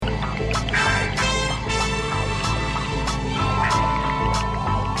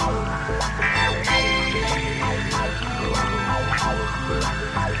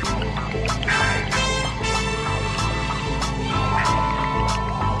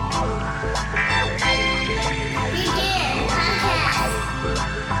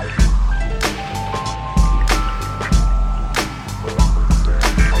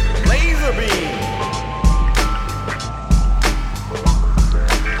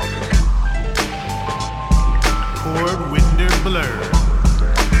Blurred.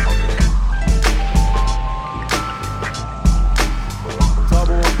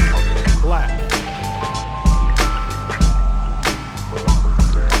 Double Black.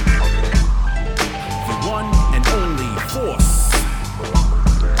 The one and only force.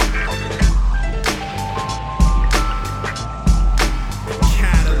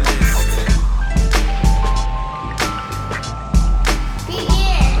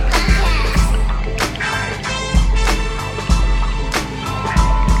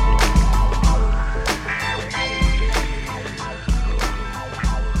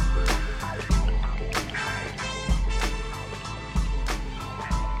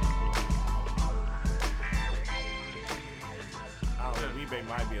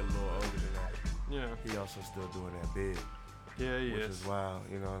 Still doing that bid. Yeah, he which is. Wild,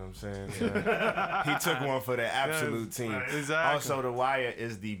 you know what I'm saying? He took one for the absolute team. Exactly. Also, The Wire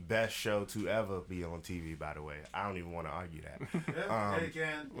is the best show to ever be on TV, by the way. I don't even want to argue that.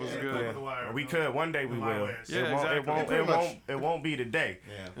 Good. The Wire. We could. One day we will. Yeah, It won't be today.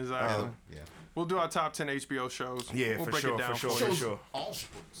 Yeah. Exactly. We'll do our top 10 HBO shows. Yeah, we'll for break sure, it down for sure. All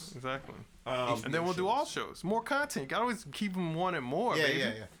shows. Exactly. And then we'll do all shows. More content. You gotta always keep them wanting more, baby.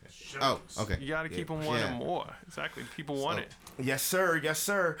 Yeah. Oh, okay. You gotta keep them wanting more. Exactly. People want it. Yes,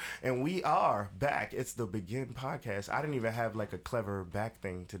 sir. And we are back. It's the Begin Podcast. I didn't even have like a clever back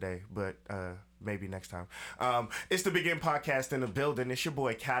thing today, but maybe next time. It's the Begin Podcast in the building. It's your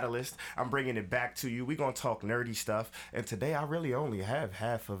boy Catalyst. I'm bringing it back to you. We're going to talk nerdy stuff. And today I really only have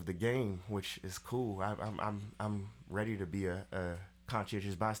half of the game, which is cool. I'm ready to be a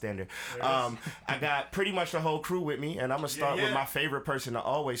conscientious bystander. I got pretty much the whole crew with me, and I'm going to start with my favorite person to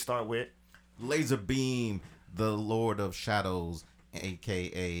always start with. Laser Beam, the Lord of Shadows,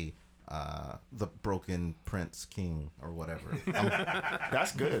 a.k.a. The Broken Prince King or whatever.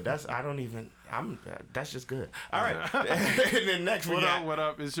 That's good. That's just good. All right. And then next we got... What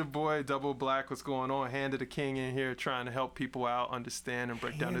up? It's your boy Double Black. What's going on? Hand of the King in here trying to help people out, understand and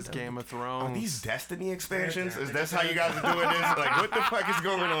break down this Game of Thrones. Are these Destiny expansions? Is that how you guys are doing this? Like, what the fuck is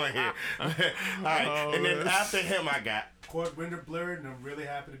going on here? All right. And then after him I got... Court Winter Blurred, and I'm really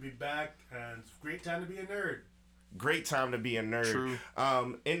happy to be back, and it's a great time to be a nerd. Great time to be a nerd. True.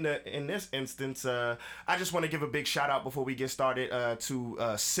 In this instance, I just want to give a big shout out before we get started to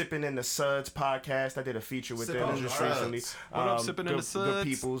Sippin' in the Suds podcast. I did a feature with them just recently. What up, Sippin' in the Suds? Good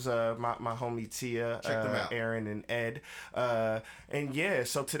peoples, my homie Tia, Check them out. Aaron and Ed. And yeah,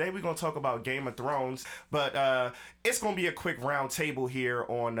 so today we're gonna talk about Game of Thrones, but it's gonna be a quick round table here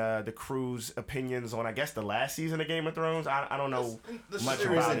on the crew's opinions on, I guess, the last season of Game of Thrones. I don't know much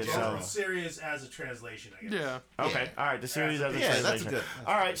about it. So series as a translation, I guess. Yeah. Okay. All right. The series as a translation. That's good.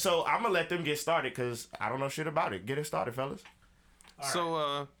 All right. So I'm gonna let them get started because I don't know shit about it. Get it started, fellas.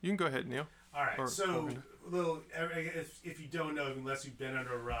 So you can go ahead, Neil. All right. If you don't know, unless you've been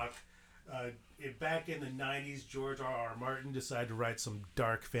under a rock, back in the 90s, George R.R. Martin decided to write some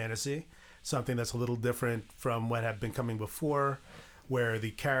dark fantasy, something that's a little different from what had been coming before, where the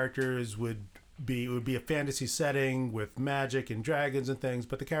characters would be a fantasy setting with magic and dragons and things,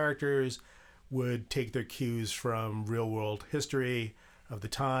 but the characters would take their cues from real world history of the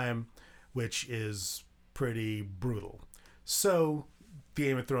time, which is pretty brutal. So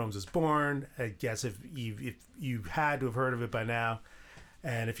Game of Thrones is born. I guess if you've had to have heard of it by now,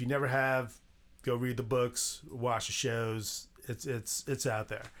 and if you never have, go read the books, watch the shows. It's out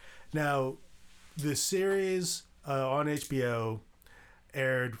there. Now, the series on HBO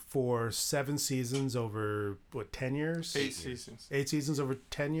aired for 7 seasons over 10 years? 8 seasons. 8 seasons over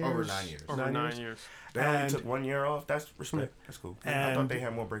 10 years. Over 9 years. Over 9 years. They only took 1 year off. That's respect. That's cool. I thought they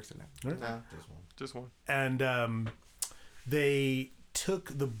had more breaks than that. Nah, Just one. And they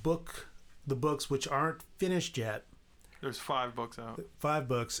took the books which aren't finished yet. There's 5 books out. 5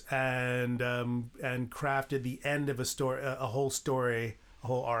 books, and crafted the end of a story, a whole story, a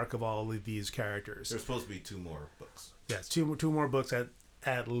whole arc of all of these characters. There's supposed to be 2 more books. Yes, two more books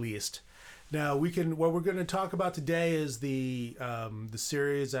at least. Now what we're going to talk about today is the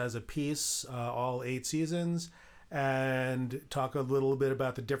series as a piece, all 8 seasons, and talk a little bit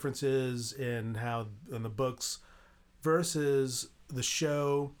about the differences in the books versus the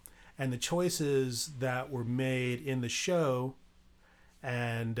show, and the choices that were made in the show,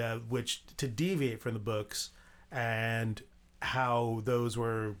 and which to deviate from the books, and how those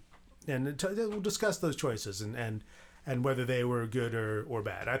were, and we'll discuss those choices and whether they were good or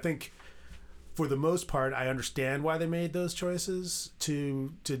bad. I think for the most part, I understand why they made those choices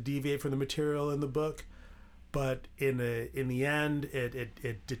to deviate from the material in the book, but in the end,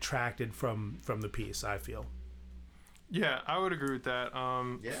 it detracted from the piece, I feel. Yeah, I would agree with that.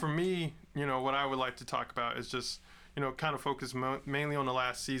 For me, what I would like to talk about is just, kind of focus mainly on the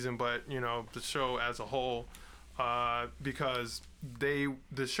last season, but the show as a whole, because the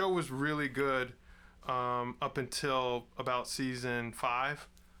show was really good up until about season 5,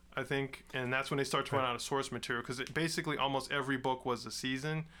 I think, and that's when they start to run out of source material, because basically almost every book was a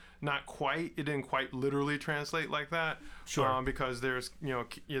season. Not quite. It didn't quite literally translate like that. Sure. Because there's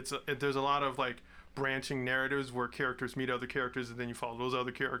there's a lot of like branching narratives where characters meet other characters, and then you follow those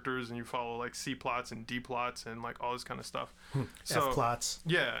other characters, and you follow like C plots and D plots and like all this kind of stuff. F plots.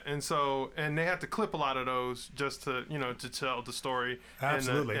 Yeah, and they had to clip a lot of those just to to tell the story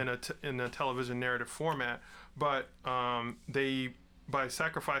Absolutely. in a television narrative format. But they, by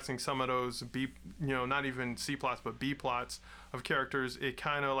sacrificing some of those not even C plots but B plots of characters, it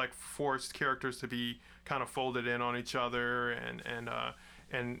kind of like forced characters to be kind of folded in on each other, and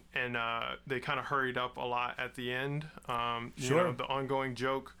they kind of hurried up a lot at the end. Sure. The ongoing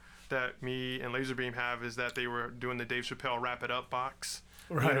joke that me and Laserbeam have is that they were doing the Dave Chappelle "Wrap It Up" box.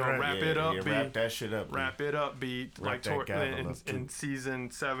 Right. Wrap it up, yeah, beat. wrap that shit up. Wrap it up, beat. Wrap Like that gavel up, in season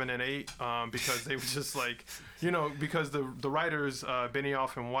 7 and 8, because they were just like, because the writers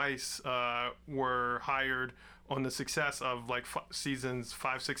Benioff and Weiss were hired on the success of like seasons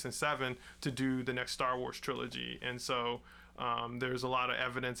 5, 6, and 7 to do the next Star Wars trilogy, and so. There's a lot of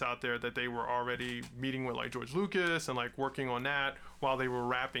evidence out there that they were already meeting with like George Lucas and like working on that while they were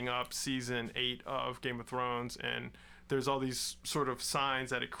wrapping up season 8 of Game of Thrones. And there's all these sort of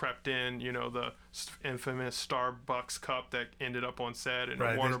signs that it crept in, the infamous Starbucks cup that ended up on set, and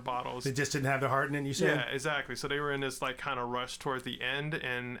Right. the water bottles. They just didn't have the heart in it, you said? Yeah, exactly. So they were in this like kind of rush toward the end,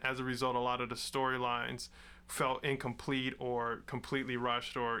 and as a result, a lot of the storylines felt incomplete or completely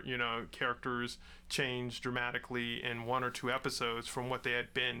rushed, or characters changed dramatically in 1 or 2 episodes from what they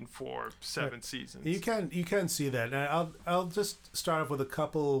had been for 7 seasons. You can see that. And I'll just start off with a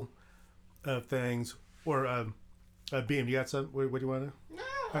couple of things. Or Beam, you got some? What do you want to?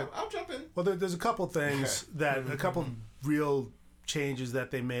 No, I'll jump in. Well, there's a couple things a couple real changes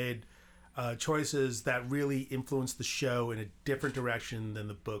that they made, choices that really influenced the show in a different direction than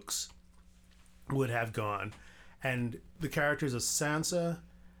the books would have gone. And the characters of Sansa,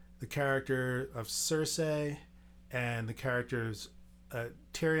 the character of Cersei, and the characters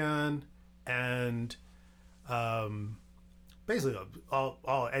Tyrion, and basically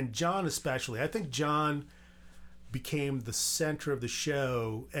all, and Jon especially. I think Jon became the center of the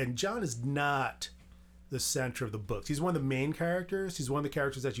show, and Jon is not the center of the books. He's one of the main characters. He's one of the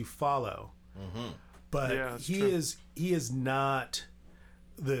characters that you follow. But Yeah, that's he true. is not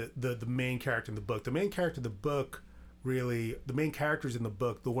the main character in the book. The main character in the book, really, the main characters in the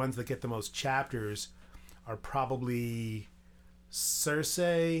book, the ones that get the most chapters, are probably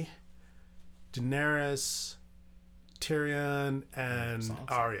Cersei, Daenerys, Tyrion, and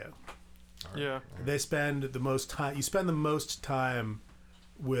Sansa. Arya. Yeah. They spend the most time. You spend the most time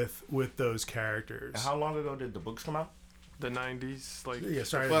with those characters. How long ago did the books come out? The 90s, like Yeah,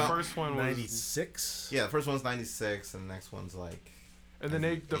 sorry. the Well, first one was 96. Yeah, the first one's 96, and the next one's like. And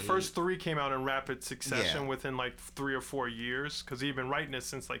then the first 3 came out in rapid succession Yeah. within like 3 or 4 years, because he'd been writing it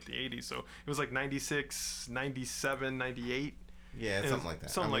since like the 80s. So it was like 96, 97, 98. Yeah, And something like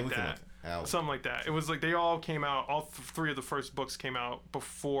that. Something I mean, like we can that. look out. Something like that. It was like they all came out, all 3 of the first books came out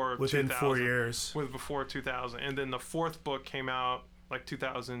before Within 2000. 4 years. Before 2000. And then the 4th book came out like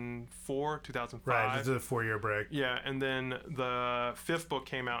 2004, 2005. Right, this is a 4-year break. Yeah, and then the 5th book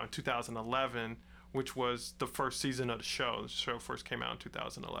came out in 2011, which was the first season of the show. The show first came out in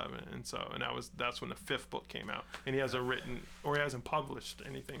 2011, and that's when the 5th book came out. And he hasn't written or he hasn't published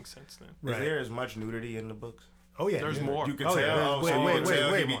anything since then. Right. Is there as much nudity in the books? Oh yeah, There's yeah. more. You can Oh, tell. yeah. Oh, Wait, so you wait, can wait,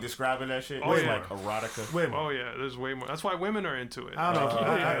 tell wait he be more. describing that shit. Oh, It's yeah. like erotica. Way more. Oh yeah, there's way more. That's why women are into it. I don't know.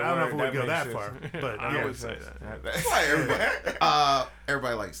 I don't know if we would go that makes far, sense. but I yeah. would say that. That's why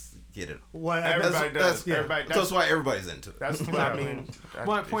everybody likes to get it. What, Everybody does. yeah. Everybody. That's why everybody's into it. That's what I mean.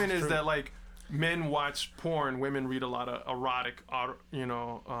 My point is that like men watch porn, women read a lot of erotic,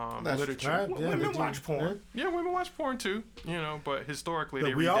 That's literature. Right, yeah, women they do. watch porn. Yeah, women watch porn too, but historically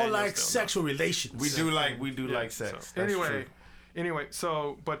they But we read all Daniel like Stone. sexual relations. We do like sex. So, That's anyway,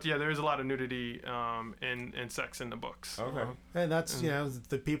 so but yeah, there is a lot of nudity and sex in the books. true. Okay. And that's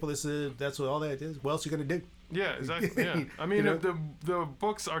the people. That's what all that is. What else you gonna do? Yeah, exactly. Yeah, I mean, You know? the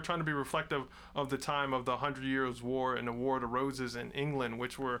books are trying to be reflective of the time of the 100 Years' War and the War of the Roses in England,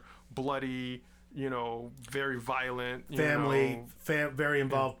 which were bloody, very violent, Family, very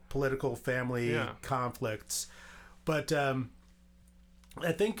involved political family Yeah. conflicts. But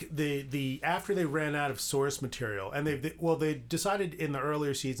I think the after they ran out of source material, and they decided in the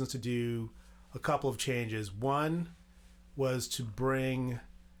earlier seasons to do a couple of changes. One was to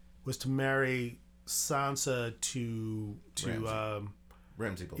marry Sansa to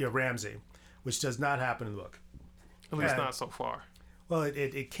Ramsay Bolton. Ramsay, which does not happen in the book. At least Yeah. not so far. Well,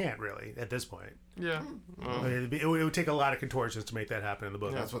 it can't really at this point. Yeah. I mean, it would take a lot of contortions to make that happen in the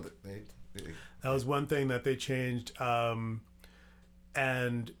book. That's what they That was one thing that they changed.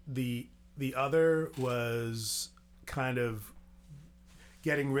 And the other was kind of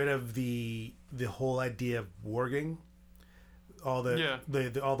getting rid of the whole idea of warging. All the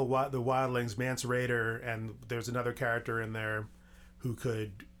wildlings, Mance Rayder, and there's another character in there who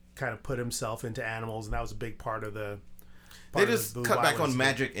could kind of put himself into animals, and that was a big part of the. They just cut back on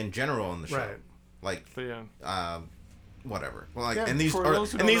magic in general in the show. Right. Like, But yeah. whatever. Well, like, Yeah, and these for are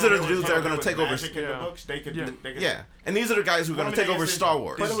those who and don't these know are the what dudes that are going to With take over. magic in the Yeah. books, they could. Yeah. They could Yeah, and these are the guys who are going to take over Star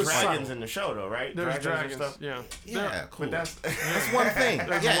Wars. But it was dragons subtle. in the show, though, right? There's and dragons. stuff. Yeah. Yeah, cool. But that's That's one thing.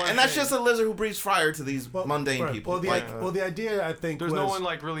 Yeah, one and that's thing. just a lizard who breathes fire to these mundane right. people. Well, the idea I think There's was no one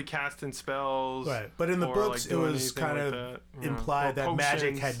like really casting spells. right, but in the or, books like, it doing was anything kind like of that, you know, implied or that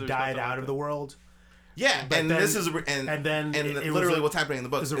magic potions had or died something out like of that. the world. yeah, But and then- this is and then it was literally a- what's happening in the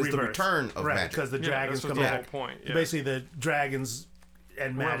book is is a the rebirth. return of right, magic. because the Yeah, dragons this was come the back. whole point, yeah. Basically, the dragons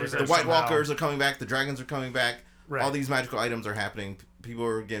and magic. The are The White somehow- Walkers are coming back. The dragons are coming back. Right. All these magical items are happening. People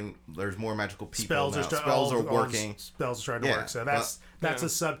are getting. There's more magical people now. Spells Spells are all working. Spells are starting to Yeah, work. So that's yeah. a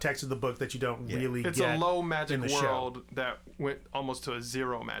subtext of the book that you don't really It's get. a low magic in the show. world that went almost to a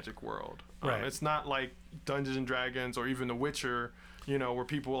zero magic world. Right. It's not like Dungeons and Dragons or even The Witcher, you know, where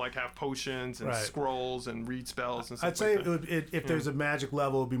people like have potions and Right. scrolls and read spells and stuff I'd say like that. if there's a magic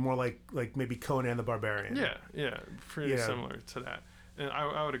level, it would be more like maybe Conan the Barbarian. Yeah, pretty Yeah. similar to that, and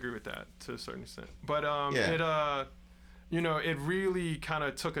I would agree with that to a certain extent. But Yeah. it really kind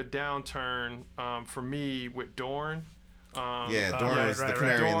of took a downturn for me with Dorne. Yeah, Dorne right, is the right,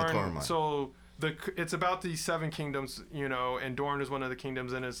 canary in the Dorne, coal mine. so it's about these 7 kingdoms, you know, and Dorne is one of the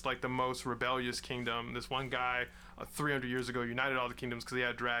kingdoms, and it's like the most rebellious kingdom. This one guy 300 years ago united all the kingdoms because he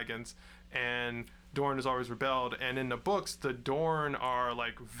had dragons, and Dorne has always rebelled. And in the books, the Dorne are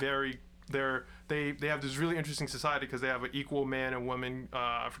like they have this really interesting society because they have an equal man and woman.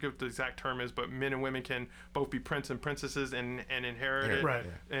 I forget what the exact term is, but men and women can both be prince and princesses and inherit it, Right.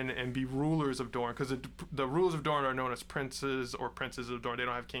 and be rulers of Dorne, because the rulers of Dorne are known as princes or princesses of Dorne. They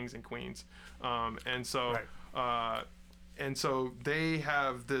don't have kings and queens, and so. Right. And so they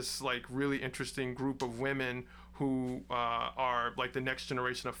have this like really interesting group of women who are like the next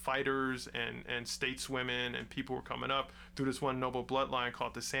generation of fighters and stateswomen, and people were coming up through this one noble bloodline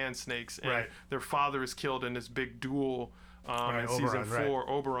called the Sand Snakes, and Right. their father is killed in this big duel in season Oberon, 4,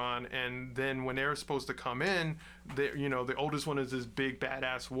 Oberon, and then when they're supposed to come in, the oldest one is this big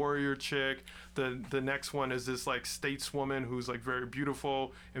badass warrior chick. The next one is this like stateswoman who's like very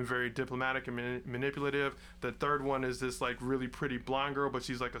beautiful and very diplomatic and manipulative. The third one is this like really pretty blonde girl, but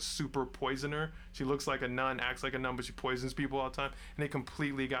she's like a super poisoner. She looks like a nun, acts like a nun, but she poisons people all the time. And they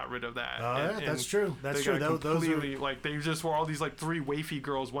completely got rid of that. Oh, yeah, that's true. That's they true. got Those are- completely like they just were all these like 3 wafy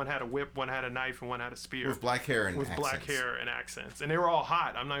girls. One had a whip, one had a knife, and one had a spear. With black hair and with black accents. hair and accents, and they were all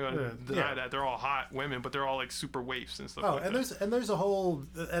hot. I'm not going to deny Yeah. that they're all hot women, but they're all like super waifs and stuff. Oh, like and that. there's a whole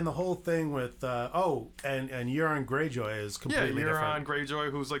the whole thing with and Euron Greyjoy is Yeah, completely Euron different.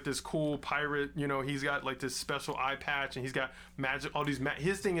 Greyjoy, who's like this cool pirate. You know, he's got like this special eye patch, and he's got magic. All these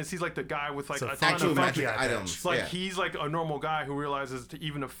his thing is he's like the guy with like It's a a ton Actual of magic eye patch. items. It's like yeah. he's like a normal guy who realizes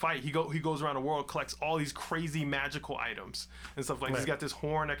even to fight, he goes around the world, collects all these crazy magical items and stuff. Like he's Right. got this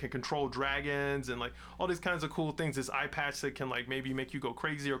horn that can control dragons and like all these kinds of cool things. This eye patch that can like maybe make you go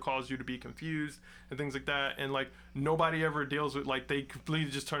crazy or cause you to be confused and things like that. And like nobody ever deals with like they completely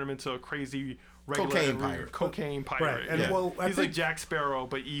just turn him into a crazy regular Cocaine pirate. pirate. And Yeah. well, I he's think- like Jack Sparrow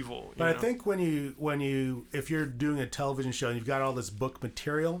but evil. But you I know? think when you if you're doing a television show and you've got all this book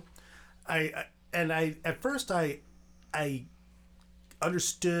material, I at first I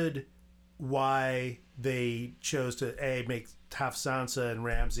understood why they chose to have Sansa and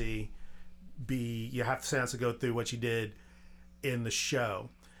Ramsay you have Sansa go through what she did in the show,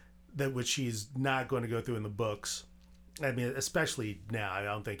 that which she's not going to go through in the books. I mean, especially now, I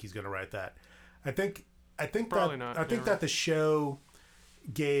don't think he's going to write that. I think Probably not, I think yeah, that the show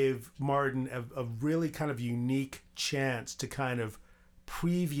gave Martin a really kind of unique chance to kind of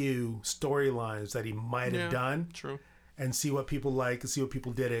preview storylines that he might have done True. and see what people like and see what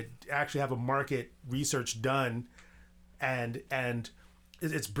people did. It actually have a market research done, and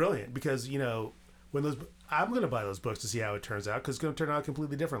it's brilliant because when I'm going to buy those books to see how it turns out because it's going to turn out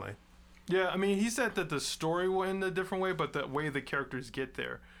completely differently. Yeah, I mean, he said that the story will end a different way, but the way the characters get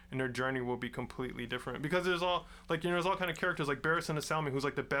there and their journey will be completely different, because there's all there's all kind of characters like Barris and Aselmi, who's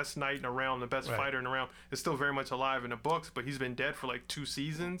like the best knight in a realm, the best fighter in a realm, is still very much alive in the books, but he's been dead for like 2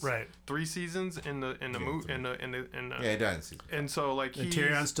 seasons, 3 seasons in the movie, he died in season. And so like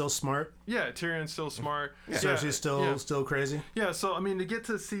Tyrion's still smart. Yeah, Tyrion's still smart. Cersei's still crazy. Yeah, so I mean, to get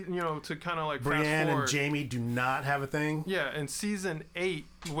to see, to kind of like Brienne and Jaime do not have a thing. Yeah, and season 8,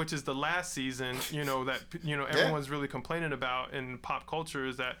 which is the last season, that everyone's really complaining about in pop culture,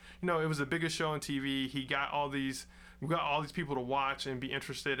 is that it was the biggest show on TV. We got all these people to watch and be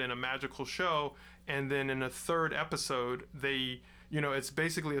interested in a magical show, and then in the 3rd episode, they. It's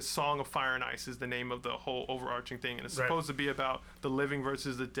basically a Song of Fire and Ice is the name of the whole overarching thing, and it's supposed to be about the living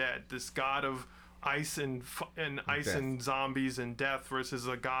versus the dead. This god of ice and zombies and death versus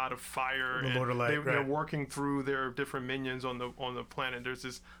a god of fire. The Lord of Light, they're working through their different minions on the planet. There's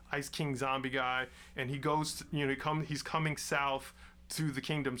this Ice King zombie guy, and he goes, he's coming south through the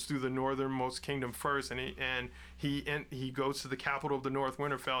kingdoms, through the northernmost kingdom first, and he goes to the capital of the North,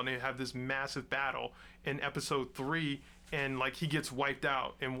 Winterfell, and they have this massive battle in episode 3. And like he gets wiped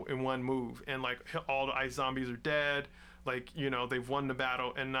out in one move, and like all the ice zombies are dead. Like they've won the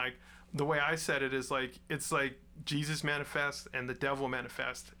battle, and like the way I said it is like it's like Jesus manifests and the devil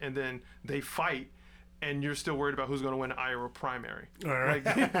manifests, and then they fight, and you're still worried about who's going to win the Iowa primary. All right.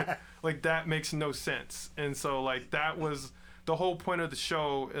 Like that makes no sense. And so like that was the whole point of the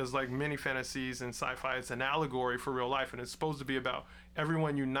show, is like mini fantasies and sci-fi. It's an allegory for real life, and it's supposed to be about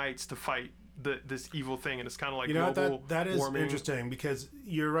everyone unites to fight this evil thing, and it's kind of like global that is warming. Interesting, because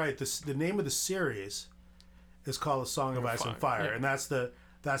you're right. The name of the series is called A Song of Ice and Fire, and that's the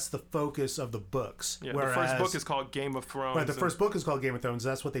focus of the books. Yeah, whereas, the first book is called Game of Thrones. Right, the first book is called Game of Thrones.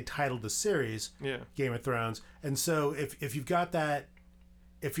 That's what they titled the series. Yeah, Game of Thrones. And so if you've got that,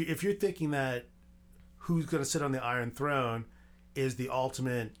 if you're thinking that who's going to sit on the Iron Throne is the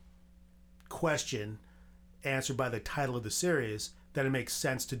ultimate question answered by the title of the series, then it makes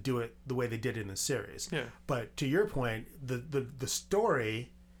sense to do it the way they did it in the series. Yeah. But to your point, the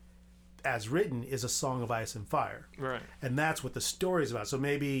story as written is A Song of Ice and Fire. Right. And that's what the story is about. So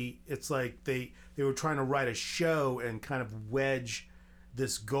maybe it's like they were trying to write a show and kind of wedge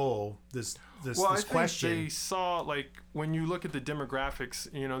this goal, this question. They saw, like, when you look at the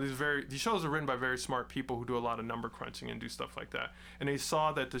demographics, these shows are written by very smart people who do a lot of number crunching and do stuff like that. And they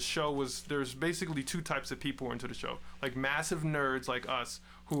saw that the show there's basically 2 types of people who are into the show. Like massive nerds like us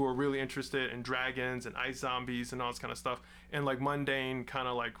who are really interested in dragons and ice zombies and all this kind of stuff. And like mundane kind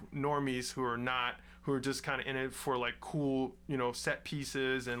of like normies who are just kind of in it for like cool, set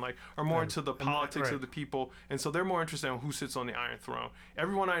pieces and like are more into the politics of the people. And so they're more interested in who sits on the Iron Throne.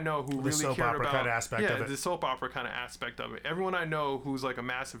 Everyone I know who really cared about kind of aspect of it. The soap opera kind of aspect of it. Everyone I know who's like a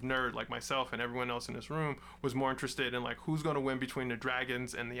massive nerd like myself and everyone else in this room was more interested in like who's going to win between the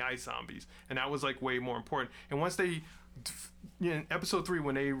dragons and the ice zombies. And that was like way more important. And once they in episode 3,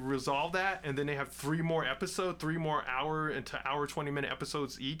 when they resolve that, and then they have 3 more hour into hour 20-minute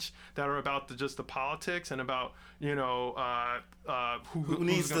episodes each that are about just the politics and about who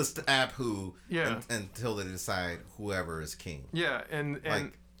needs to stab who until they decide whoever is king. Yeah, and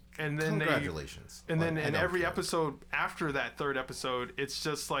then congratulations. And then in every episode after that 3rd episode, it's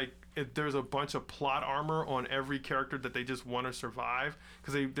just like there's a bunch of plot armor on every character that they just want to survive,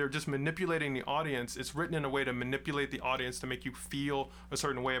 because they're just manipulating the audience. It's written in a way to manipulate the audience to make you feel a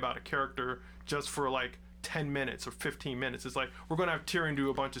certain way about a character just for like 10 minutes or 15 minutes. It's like, we're going to have Tyrion do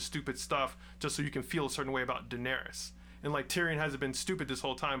a bunch of stupid stuff just so you can feel a certain way about Daenerys. And like Tyrion hasn't been stupid this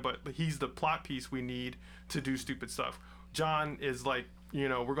whole time, but he's the plot piece we need to do stupid stuff. Jon is like, we're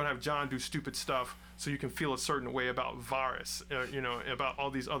going to have Jon do stupid stuff so you can feel a certain way about Varys, about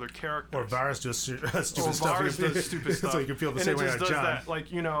all these other characters. Or Varys does stupid stuff. Varys does stupid stuff. So you can feel the same way about Jon. That, like,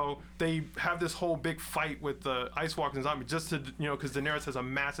 they have this whole big fight with the Ice Walkers and zombies just to, because Daenerys has a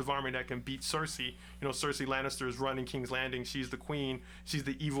massive army that can beat Cersei. Cersei Lannister is running King's Landing. She's the queen. She's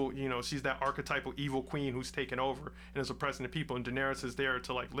the evil, she's that archetypal evil queen who's taken over and is oppressing the people. And Daenerys is there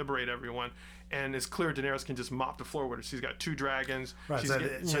to, like, liberate everyone. And it's clear Daenerys can just mop the floor with her. She's got 2 dragons. Right, she's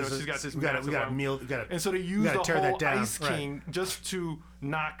got this massive army. And so they use the whole Ice King just to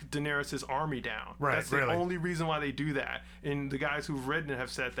knock Daenerys' army down. Right, that's the only reason why they do that. And the guys who've written it have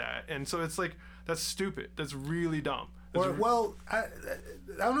said that. And so it's like, that's stupid. That's really dumb. I don't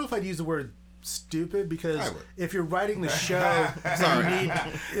know if I'd use the word stupid, because if you're writing the show,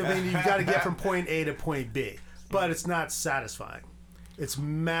 you've got to get from point A to point B. But it's not satisfying. It's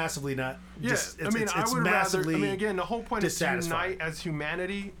massively not. Yeah, I would rather. Again, the whole point is to unite as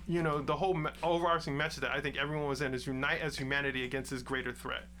humanity. The whole overarching message that I think everyone was in is unite as humanity against this greater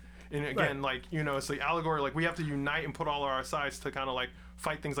threat. And again, like, you know, it's like allegory, like we have to unite and put all our sides to kind of like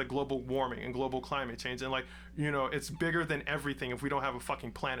fight things like global warming and global climate change. And like, you know, it's bigger than everything if we don't have a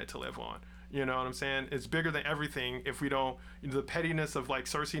fucking planet to live on. You know what I'm saying? It's bigger than everything if we don't. The pettiness of like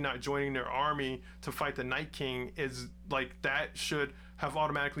Cersei not joining their army to fight the Night King is like, that should have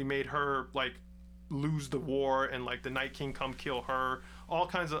automatically made her like lose the war and like the Night King come kill her. All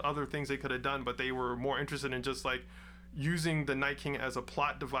kinds of other things they could have done, but they were more interested in just like using the Night King as a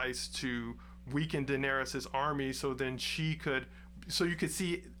plot device to weaken Daenerys' army, so then you could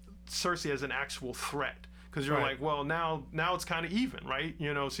see Cersei as an actual threat. Because you're like, well, now it's kind of even, right?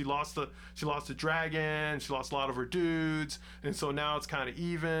 You know, she lost the dragon, she lost a lot of her dudes, and so now it's kind of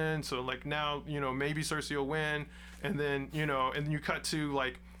even. So like now, you know, maybe Cersei will win, and then, you know, and then you cut to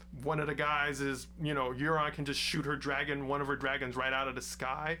like one of the guys is, you know, Euron can just shoot one of her dragons right out of the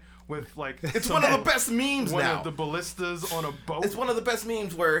sky with like. It's one of the best memes one now. of the ballistas on a boat. It's one of the best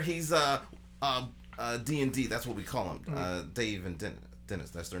memes where he's D&D. That's what we call him. Dave and Dennis.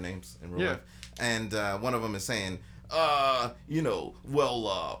 That's their names in real life. And one of them is saying, you know,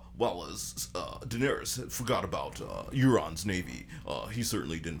 well, as Daenerys forgot about Euron's navy, he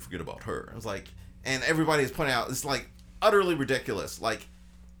certainly didn't forget about her. I was like, and everybody is pointing out, it's like utterly ridiculous. Like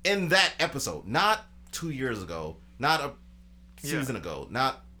in that episode, not 2 years ago, not a season ago,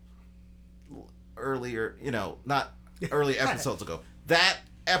 not earlier, you know, not early episodes ago. That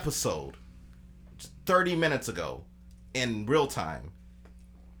episode, 30 minutes ago, in real time,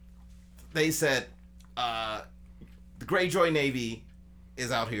 they said the Greyjoy Navy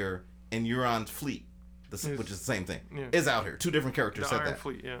is out here and Euron's fleet, which is the same thing, is out here. Two different characters said that. The Iron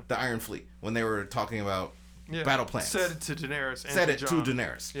Fleet, yeah. The Iron Fleet, when they were talking about battle plans. Said it to Daenerys and said to it Jon. to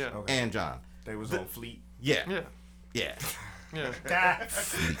Daenerys and Jon. They was on fleet. Yeah. Yeah. Yeah. Yeah.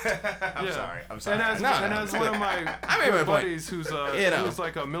 I'm sorry. And as one of my good buddies who's who's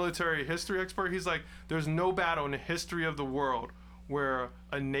like a military history expert, he's like, there's no battle in the history of the world where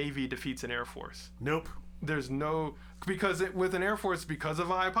a navy defeats an air force. Nope. There's no, because with an air force, because of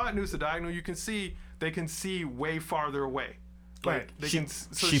hypotenuse, the diagonal you can see, they can see way farther away. Like they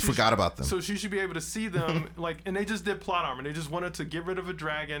she forgot about them. So she should be able to see them. Like, and they just did plot armor. They just wanted to get rid of a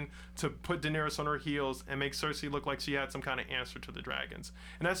dragon to put Daenerys on her heels and make Cersei look like she had some kind of answer to the dragons.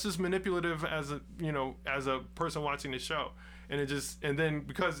 And that's just manipulative as a person watching the show. And then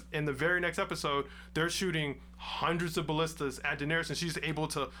because in the very next episode they're shooting hundreds of ballistas at Daenerys, and she's able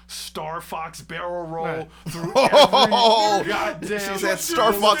to Star Fox barrel roll through every goddamn. She's at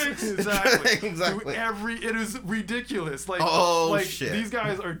Star Fox. Exactly. Exactly. It is ridiculous. Like, shit. These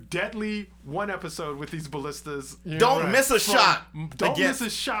guys are deadly. One episode with these ballistas. Don't miss a shot. Don't miss a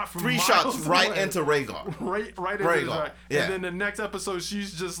shot from 3 miles shots right away. into Rhaegar. Right into Rhaegar. Yeah. And then the next episode,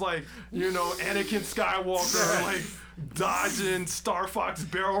 she's just like, Anakin Skywalker, like dodging Star Fox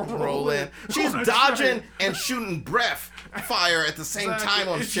barrel rolling. She's dodging and shooting breath fire at the same time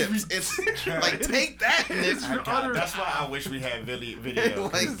on ships. It's like, take that, Nick. That's why I wish we had video.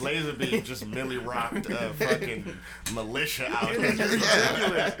 Like, Laserbeam just Millie rocked fucking militia out here.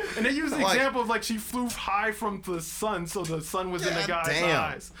 Ridiculous. And they use the example of like she flew high from the sun, so the sun was in the guy's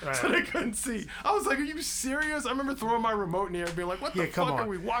eyes, so they couldn't see. I was like, "Are you serious?" I remember throwing my remote in the air and being like, "What the fuck are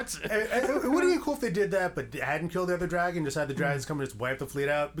we watching?" It would have been cool if they did that, but hadn't killed the other dragon, just had the dragons come and just wipe the fleet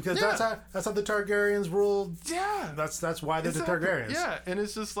out, because that's how the Targaryens ruled. Yeah, that's why they're the Targaryens. Yeah, and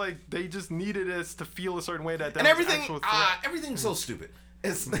it's just like they just needed us to feel a certain way that and was everything. Actual threat. Everything's so stupid.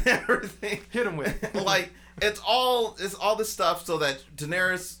 It's everything. Hit him with like it's all this stuff so that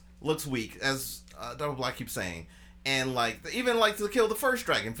Daenerys looks weak, as Double Black keeps saying, and like even like to kill the first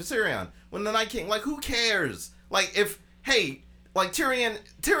dragon, Viserion, when the Night King. Like, who cares? Like, if like Tyrion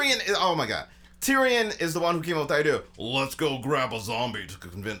is, oh my god, Tyrion is the one who came up with the idea. Let's go grab a zombie to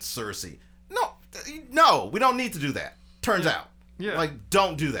convince Cersei. No, we don't need to do that. Turns out, like,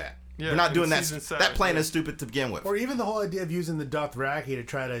 don't do that. We're not doing that. That plan is stupid to begin with. Or even the whole idea of using the Dothraki to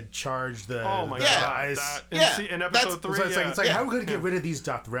try to charge the guys. In episode 3, it's like how are we going to get rid of these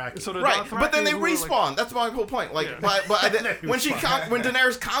Dothraki? So right, but then they respawn. That's my whole point. Like, but when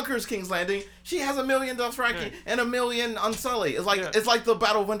Daenerys conquers King's Landing, she has 1 million Dothraki and 1 million Unsullied. It's like the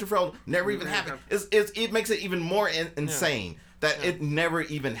Battle of Winterfell never even happened. It makes it even more insane. That it never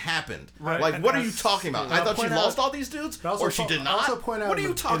even happened. Right. Like, what are you talking about? I thought she lost all these dudes, or she did not. Also point out what are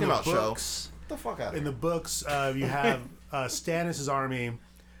you talking about, books, Show? The fuck out. In the books, you have Stannis' army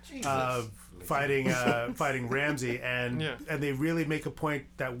fighting Ramsay, and they really make a point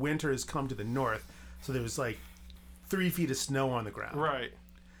that winter has come to the north, so there was like 3 feet of snow on the ground. Right.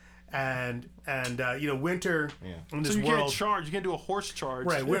 and winter in this So you world. can't charge. You can't do a horse charge.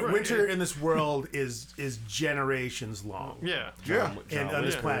 Right, winter in this world is generations long. Yeah. On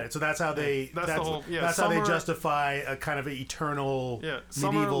this planet, so that's how they That's the whole- yeah, that's how they summer- justify a kind of an eternal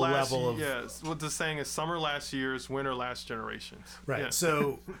Summer medieval last level of what the saying is: summer last years, winter last generations. right. Yeah.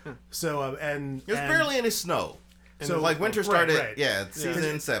 So and There's barely any snow. So- So like winter right, started, right.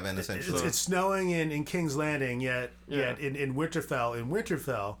 season 7 essentially. it's snowing in King's Landing, yet in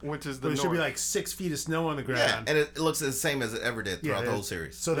Winterfell, Which is the there should be north. like 6 feet of snow on the ground. Yeah, and it looks the same as it ever did throughout the whole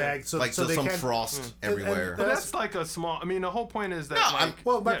series. So they like so they some can frost everywhere. But that's like a small. I mean, the whole point is that. No, like,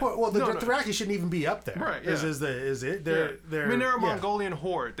 Well, my yeah. point. Well, the No, no. Dothraki shouldn't even be up there. Right, Is yeah. it? Yeah. They're. I mean, they're a yeah. Mongolian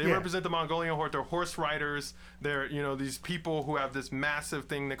horde. They Yeah. represent the Mongolian horde. They're horse riders. They're these people who have this massive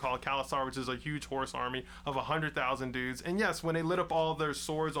thing they call Khalasar, which is a huge horse army of 100,000 dudes. And yes, when they lit up all their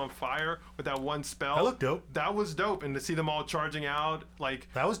swords on fire with that one spell, That looked dope. That was dope, and to see them all charging out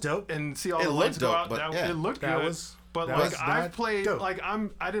That was dope. and see all It the looked lights go dope, out. but It looked That good. was- but that like was I've that played, dope. like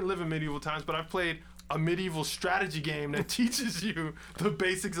I didn't live in medieval times, but I've played a medieval strategy game that teaches you the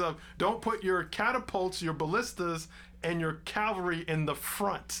basics of don't put your catapults, your ballistas, and your cavalry in the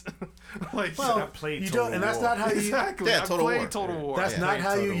front. like Well, played you Total don't, and that's War. not how you. exactly. Yeah, I Total played War. Total War. That's yeah. not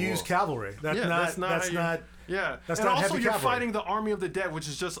how you Total use War. cavalry. That's Yeah, not. that's not That's how you- not. Yeah, That's and not also heavy you're cavalry. fighting the army of the dead, which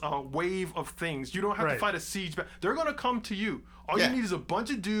is just a wave of things. You don't have to Right. fight a siege. They're gonna come to you. All Yeah. you need is a bunch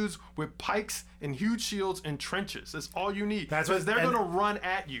of dudes with pikes and huge shields and trenches. That's all you need. That's Because what- they're and- gonna run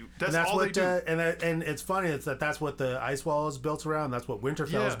at you. That's, And that's all what. they do. And it's funny. It's that's what the Ice Wall is built around. That's what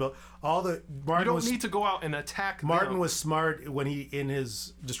Winterfell Yeah. is built. All the You Martin don't was. need to go out and attack. Martin them. was smart when he in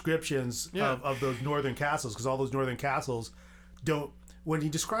his descriptions Yeah. of those northern castles, because all those northern castles don't. When he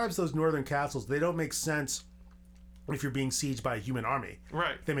describes those northern castles, they don't make sense if you're being sieged by a human army.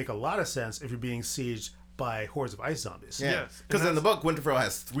 Right. They make a lot of sense if you're being sieged by hordes of ice zombies. Yeah, Yes, because and in the book, Winterfell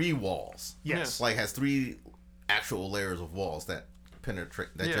has 3 walls. Yes. Like has 3 actual layers of walls that penetrate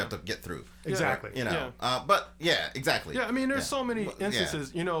that you Yeah. have to get through. Exactly. You know, Yeah. but yeah, exactly. Yeah, I mean, there's Yeah. so many But- yeah.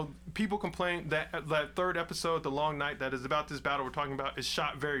 instances. People complain that third episode, The Long Night, that is about this battle we're talking about, is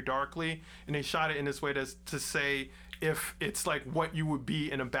shot very darkly, and they shot it in this way to say if it's like what you would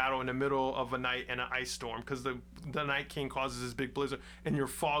be in a battle in the middle of a night in an ice storm, because the Night King causes this big blizzard, and your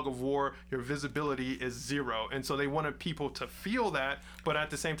fog of war, your visibility is 0, and so they wanted people to feel that, but at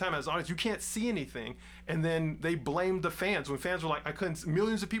the same time, as honest, you can't see anything, and then they blamed the fans when fans were like,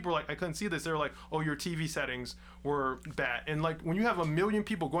 millions of people were like, I couldn't see this. They were like, oh, your TV settings were bad, and like when you have 1 million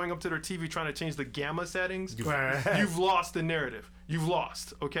people going up to their TV trying to change the gamma settings, you've lost the narrative. You've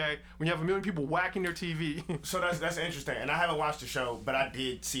lost, okay? When you have 1 million people whacking their TV. So that's interesting, and I haven't watched the show, but I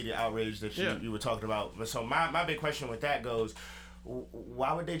did see the outrage that you were talking about. But so my big question with that goes,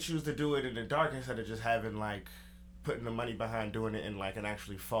 why would they choose to do it in the dark instead of just having like putting the money behind doing it in like an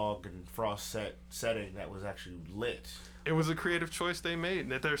actually fog and frost setting that was actually lit? It was a creative choice they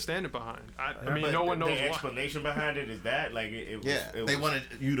made that they're standing behind. I mean, But no one knows the why. explanation behind it is that like it Yeah, was, they wanted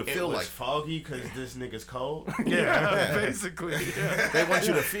you to it feel was like foggy because this nigga's cold. Yeah, basically. Yeah. they want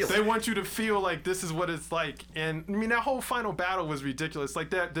you to feel. They want you to feel like this is what it's like. And I mean, that whole final battle was ridiculous. Like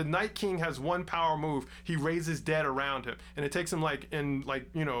that, the Night King has one power move. He raises dead around him. And it takes him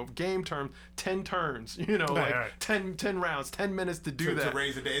game terms, 10 turns, right. 10 rounds, 10 minutes to do that. To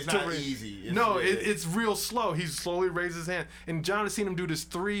raise it. It's To not ra- easy. It's real slow. He slowly raises his hand. And John has seen him do this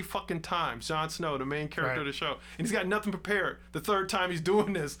 3 fucking times. Jon Snow, the main character of the show. And he's got nothing prepared. The third time he's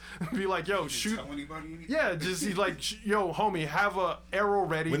doing this, be like, yo, shoot. Tell anybody anything? Yeah, just he's like, yo, homie, have a arrow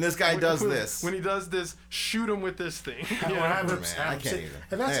ready. When this guy does this. When he does this, shoot him with this thing. man, I can't even.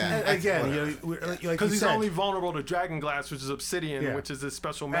 And that's Yeah, again, whatever. like Because you he's said, only vulnerable to dragon glass, which is obsidian, Yeah. which is this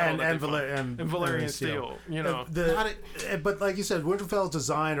special metal. that they find. And Valyrian steel. But like you said, Winterfell is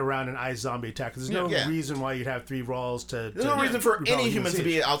designed around an ice zombie attack. There's no Yeah. reason why you'd have 3 walls to. There's no reason for repel any human humans to siege.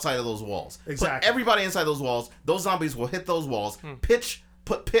 be outside of those walls. Exactly. Put everybody inside those walls. Those zombies will hit those walls.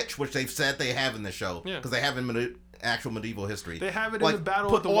 Put pitch, which they've said they have in the show, Yeah. because they have in actual medieval history. They have it in the battle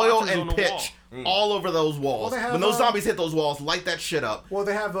Put with the oil Watchers and on the pitch all over those walls. Well, they have, when those zombies hit those walls, light that shit up. Well,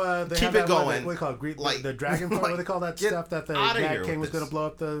 they have. They Keep have it that one, going. What do you call it? Like- the dragon. What do they call that get stuff that the outta Mad here King with was going this. to blow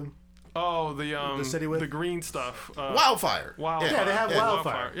up the? Oh, the city with? the green stuff. Wildfire. Wildfire. Yeah, they have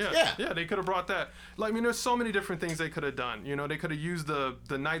wildfire. Yeah, they could have brought that. Like, I mean, there's so many different things they could have done. They could have used the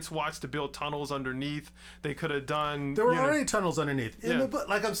Night's Watch to build tunnels underneath. They could have done. There were already tunnels underneath. In Yeah. the book,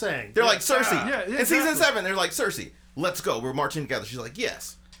 like I'm saying. They're like Cersei. Yeah, in season exactly. 7, they're like Cersei. Let's go. We're marching together. She's like,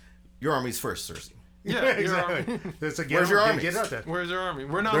 yes. Your army's first, Cersei. Yeah, exactly. It's a, Where's your army? Get out there. Where's your army?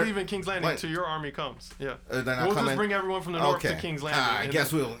 We're not They're- leaving King's Landing like- until your army comes. Yeah. They're not We'll coming? just bring everyone from the north Okay. to King's Landing. I and guess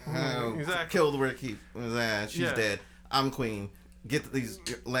then- we'll Exactly. kill the Ricky. She's Yeah. dead. I'm queen. get these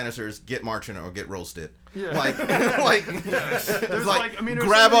Lannisters get marching or get roasted. Yeah. Like, There's like, I mean, there's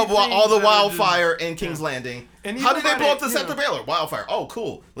grab so up many all the things that are just- wildfire in King's Landing. And How even did they by blow up the you Scepter know- Baylor? Wildfire. Oh,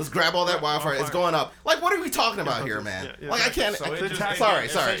 cool. Let's grab all that wildfire. It's wildfire. going up. Like, what are we talking about here, man? Yeah, yeah. Like, I can't. So it just, sorry.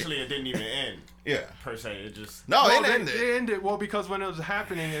 Essentially, it didn't even end. Yeah. Per se, it just. No, Well, it ended. they ended well because when it was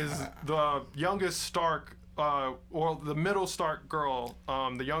happening is the youngest Stark, or the middle Stark girl,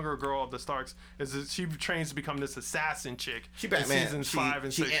 the younger girl of the Starks, is that she trains to become this assassin chick. She in Batman. seasons She- 5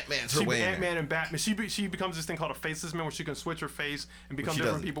 and she 6. Ant-Man's her way in Ant-Man and Batman. She becomes this thing called a faceless man, where she can switch her face and become she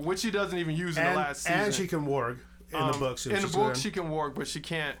different doesn't. people, which she doesn't even use in the last season. And she can warg in the books. In the book, she can warg, but she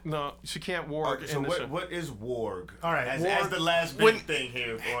can't. No, she can't warg. So in the show. what is warg? All right, as warg- the last big When- thing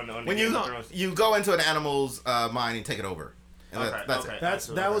here on When the Game of Thrones. you go into an animal's mind and take it over. And that's okay.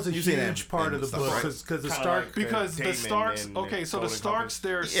 it. That was a You've seen that huge part in of the stuff, book right? because the Kinda Stark. like Because the Daemon Starks, and okay, so the Golden Starks,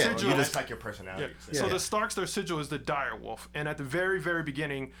 their Yeah, sigil. you That's just- like your personality. So the Starks, their sigil is the direwolf, and at the very, very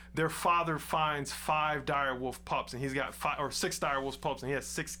beginning, their father finds 5 direwolf pups, and he's got 5 or 6 direwolf pups, and he has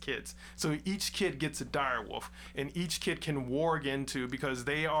 6 kids. So each kid gets a direwolf, and each kid can warg into because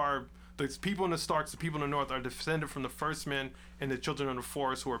they are the people in the Starks, the people in the North, are descended from the First Men and the Children of the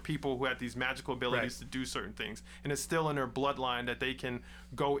Forest, who are people who have these magical abilities to do certain things, and it's still in their bloodline that they can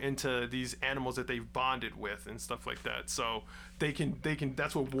go into these animals that they've bonded with and stuff like that. So they can.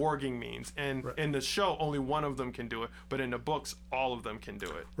 That's what warging means. And in the show, only one of them can do it, but in the books, all of them can do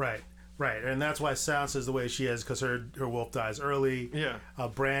it. Right, and that's why Sansa is the way she is because her wolf dies early. Yeah.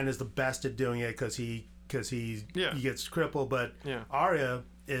 Bran is the best at doing it because he gets crippled, but Yeah. Arya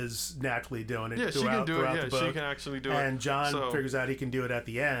is naturally doing it. Yeah, she can do it. throughout Yeah, the book. she can actually do it. And Jon So- figures out he can do it at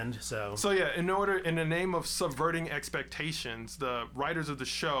the end. So yeah, in the name of subverting expectations, the writers of the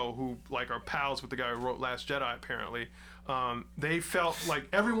show, who like are pals with the guy who wrote Last Jedi, apparently, they felt like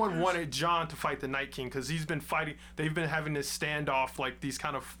everyone wanted Jon to fight the Night King because he's been fighting. They've been having this standoff, like these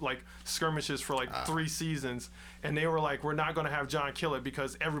kind of like skirmishes for like 3 seasons, and they were like, we're not going to have Jon kill it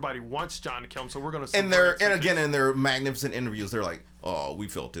because everybody wants Jon to kill him, so we're going to. And again in their magnificent interviews, they're like, "Oh, we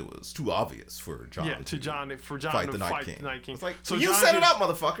felt it was too obvious for Jon. Yeah, for Jon fight to the fight Night the King." Night King. It's like, so you Jon set it gets- up,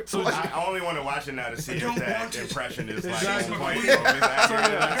 motherfucker. So I only want to watch it now to see if that impression is like Exactly. on point.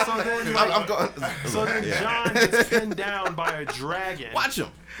 So then, I'm going. so then Jon gets pinned down by a dragon. Watch him.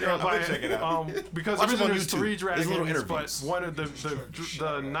 check it out. Because Watch him on there's YouTube. 3 There's dragons, little but interviews. one of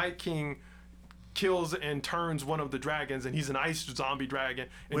the Night King kills and turns one of the dragons, and he's an ice zombie dragon.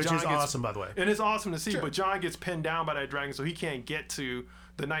 And which Jon is awesome, by the way. And it's awesome to see, but Jon gets pinned down by that dragon, so he can't get to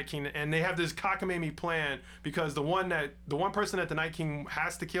the Night King. And they have this cockamamie plan because the one person that the Night King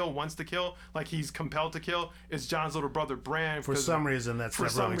wants to kill, like he's compelled to kill, is Jon's little brother Bran. For some reason, that's For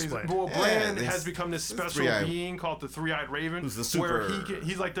never some really reason, explained. well, Bran this- has become this special three-eyed- being called the Three-Eyed Raven, Who's the where super-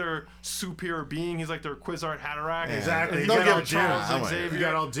 he's like their superior being. He's like their Quizart Hatterack. Exactly. And You he's got all got Charles Dune. Xavier. You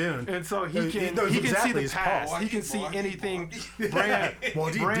got all Dune. And so he He can knows see exactly the his past. pulse. He can see anything.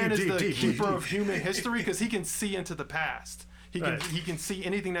 Bran is the keeper of human history because he can see into the past. He can see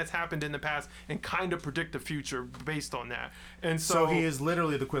anything that's happened in the past and kind of predict the future based on that. And So he is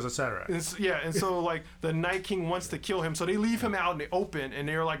literally the Quizzacera. and so like the Night King wants to kill him, so they leave him out in the open, and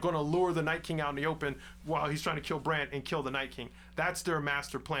they're like going to lure the Night King out in the open while he's trying to kill Bran and kill the Night King. That's their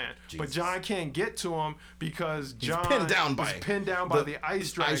master plan. But Jon can't get to him because Jon pinned down by is pinned down by the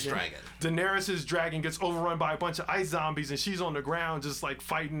Ice Dragon. Dragon. Daenerys' dragon gets overrun by a bunch of ice zombies, and she's on the ground just like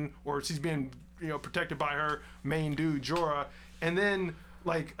fighting, or she's being protected by her main dude Jorah. And then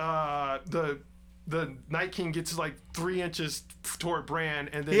like the Night King gets like 3 inches toward Bran,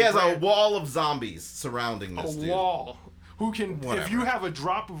 and then He has a Bran, wall of zombies surrounding this dude. wall. Who can, Whatever. if you have a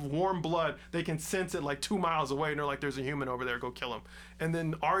drop of warm blood, they can sense it like 2 miles away, and they're like, "There's a human over there, go kill him." And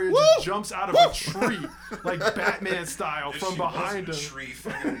then Arya just jumps out of a tree, like Batman style, from behind him. Tree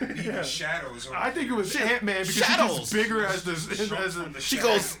fucking leaving shadows. I think it was Ant-Man because Shadows. she's just bigger as this. She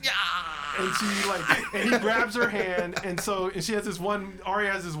goes, And she and he grabs her hand, and she has this one.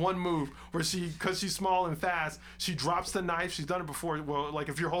 Arya has this one move where because she's small and fast, she drops the knife. She's done it before. Well, like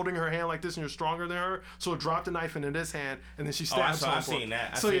if you're holding her hand like this and you're stronger than her, so drop the knife into this hand, and then she stabs I've someone. seen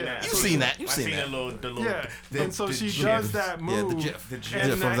that. So yeah, You've seen that. You've I've seen seen that. the little yeah. And so she GIF. does that move. the GIF. The And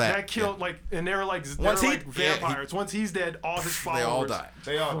GIF of that. killed and they're like Once he- vampires. Once he's dead, all his followers They all die.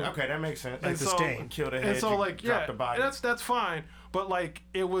 They all okay. That makes sense. And the so, stain. Kill the and head, so you like drop yeah, the body. that's fine. But like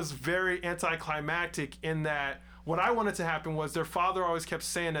it was very anticlimactic in that what I wanted to happen was their father always kept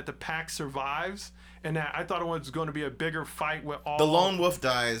saying that the pack survives, and that I thought it was going to be a bigger fight with all The lone wolf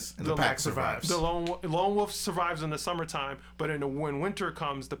dies and the, The pack pack survives. the lone wolf survives in the summertime, but when winter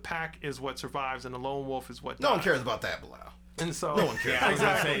comes, the pack is what survives, and the lone wolf is what. No one dies. cares about that, Bilal. And so No one cares. Yeah, I was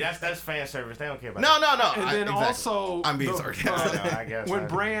gonna say that's fan service. They don't care about No. And then exactly. also, I'm being sarcastic. I guess when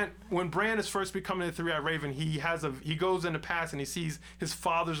Bran is first becoming the Three-Eyed Raven, he goes in the past and he sees his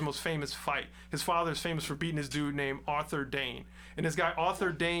father's most famous fight. His father is famous for beating this dude named Arthur Dayne. And this guy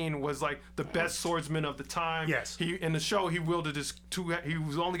Arthur Dayne was like the best swordsman of the time. Yes. He in the show he wielded his he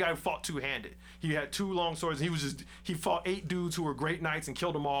was the only guy who fought two-handed. He had two long swords. He fought 8 dudes who were great knights and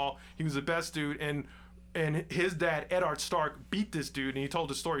killed them all. He was the best dude. And his dad, Eddard Stark, beat this dude, and he told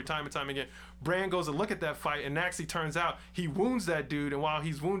the story time and time again. Bran goes to look at that fight, and actually turns out he wounds that dude, and while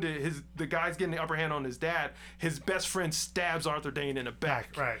he's wounded, the guy's getting the upper hand on his dad. His best friend stabs Arthur Dayne in the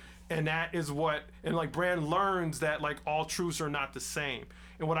back. Right. And that is what, and like Bran learns that like all truths are not the same.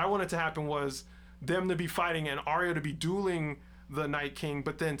 And what I wanted to happen was them to be fighting and Arya to be dueling the Night King,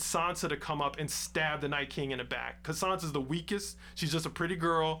 but then Sansa to come up and stab the Night King in the back. Because Sansa's the weakest. She's just a pretty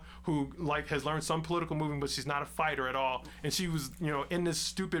girl who like has learned some political movement, but she's not a fighter at all. And she was, in this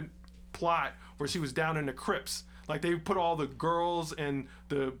stupid plot where she was down in the crypts. Like they put all the girls and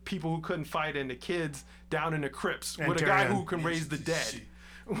the people who couldn't fight and the kids down in the crypts And with a guy Tyrion. who can raise the dead.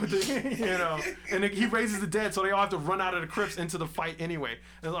 And he raises the dead, so they all have to run out of the crypts into the fight anyway.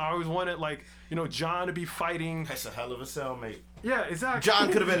 And I always wanted Jon to be fighting. That's a hell of a cellmate. Yeah, exactly.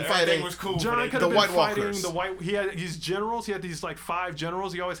 John could have been Everything fighting. was cool. Jon but could the have been White fighting Walkers. He had these generals. He had these like 5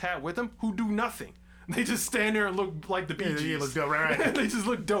 generals he always had with him who do nothing. They just stand there and look like the Bee Gees. you look dope, right. They just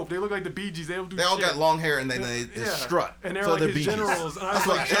look dope. They look like the Bee Gees. They don't do They all shit. got long hair and then they strut. And they're so like they're his Bee Gees. generals. And I was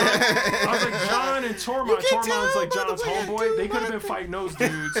like, John and Tormund. can tell Tormund's like by the John's way I homeboy. do They could have my been thing. fighting those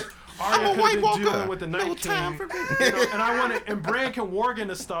dudes. I'm Arya a could White have been Walker. dealing with the No Night time King. for And Bran can warg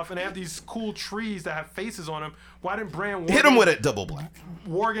into stuff and they have these cool trees that have faces on them. Why didn't Bran Hit him with it, double black.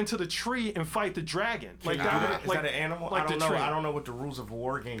 warg into the tree and fight the dragon? Like Is that. that an animal? Like I don't the know. tree. I don't know what the rules of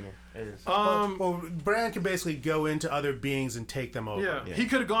wargaming is. Well, Bran can basically go into other beings and take them over. Yeah. He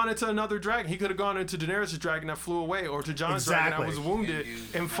could have gone into another dragon. He could have gone into Daenerys' dragon that flew away, or to Jon's dragon that Exactly. was wounded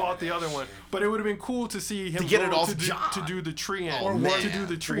and fought the other one. But it would have been cool to see him get it go off to Jon. do the tree end, Oh, or man. to do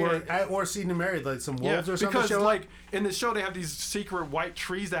the tree end. Or see them married, like some Yeah, wolves or something. because show up. like in the show they have these secret white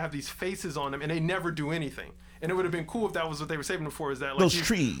trees that have these faces on them, and they never do anything. And it would have been cool if that was what they were saving them for. Is that like Those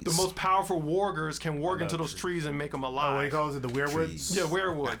trees. the most powerful wargers can warg into those trees and make them what he alive? calls it, the werewoods. Trees. Yeah,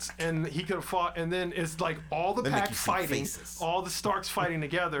 werewoods, and he could have fought, and then it's like all the They make pack you see fighting, faces. all the Starks fighting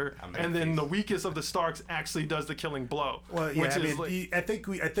together, make and then the weakest of the Starks actually does the killing blow. Well, yeah, which I is mean, like,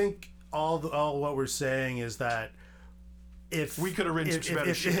 I think all what we're saying is that if We could have written if, some better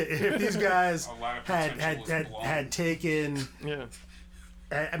if, shit. if these guys A lot of had potential was blown. had taken, yeah,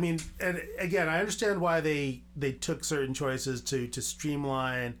 I mean, and again, I understand why they took certain choices to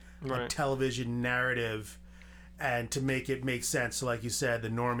streamline a Right. television narrative and to make it make sense. So, like you said, the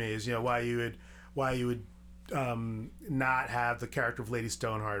normies, why you would not have the character of Lady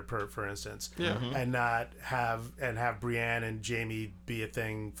Stoneheart, for instance, Yeah. and not have Brienne and Jamie be a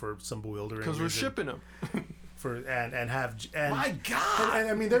thing for some bewildering because we're reason. shipping them. My God. And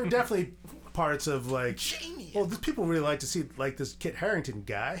I mean, there are definitely parts of like, well, people really like to see like this Kit Harington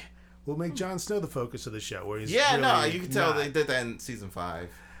guy. We'll make Jon Snow the focus of the show, where he's Yeah, no, really you can tell not. they did that in season 5.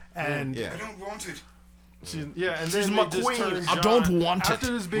 And Yeah. I don't want it. And then She's they my just queen. turned I Jon- don't want it. After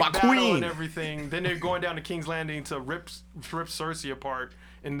this big My battle queen. and everything, then they're going down to King's Landing to rip Cersei apart.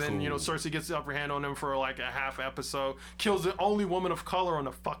 And then, Cersei gets the upper hand on him for like a half episode. Kills the only woman of color on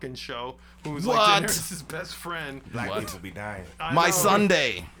the fucking show, who's What? like Daenerys' best friend. Black people be dying. I My know.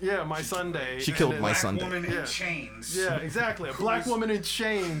 Sunday. Yeah, my Sunday. She And killed then- my Black Sunday. woman in Yeah. chains. Yeah, exactly. A black woman in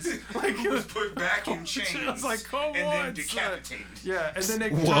chains. Like, Who was put back in chains. I was like, come and on, then son. decapitated. Yeah, and then they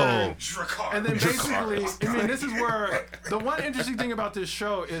Whoa. turn. Dracarys. And then basically, I mean, this is where the one interesting thing about this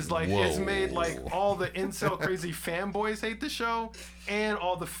show is like it's made like all the incel crazy fanboys hate the show, and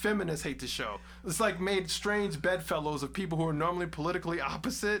all the feminists hate the show. It's like made strange bedfellows of people who are normally politically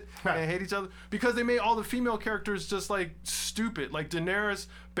opposite and hate each other because they made all the female characters just like stupid. Like Daenerys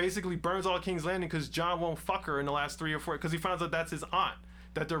basically burns all King's Landing because Jon won't fuck her in the last 3 or 4 because he finds out that's his aunt.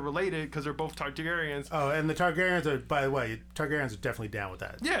 That they're related because they're both Targaryens. oh, and the Targaryens are, by the way, Targaryens are definitely down with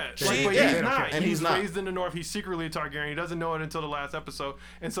that. Yeah, She- but yeah, he's not. and he's he's not. raised in the North. He's secretly a Targaryen. He doesn't know it until the last episode,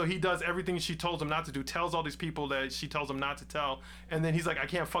 and so he does everything she tells him not to do. Tells all these people that she tells him not to tell, and then he's like, "I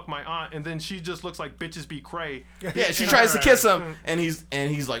can't fuck my aunt," and then she just looks like bitches be cray. Yeah, she tries to kiss him, and he's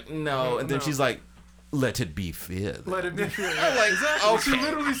like, no, and then No. she's like, let it be feared. Let it be fear. like, exactly. She okay.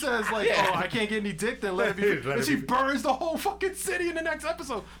 literally says like, Yeah. "Oh, I can't get any dick, then let it be." Fear. Let And it she be- burns the whole fucking city in the next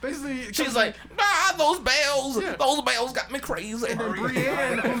episode. Basically, She's like, those bells, Yeah. those bells got me crazy. And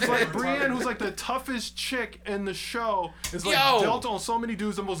then Brienne, who's like the toughest chick in the show, is like Yo. dealt on so many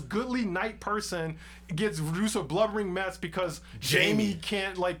dudes, the most goodly knight person, gets reduced to a blubbering mess because Jamie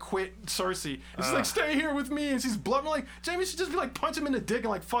can't like quit Cersei. And she's like, stay here with me, and she's blubbering like Jamie should just be like punch him in the dick and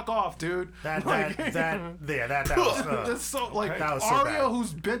like fuck off, dude. That Like, was that's so like That was so Arya, bad.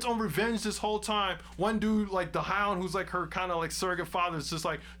 who's bent on revenge this whole time. One dude like the Hound, who's like her kind of like surrogate father, is just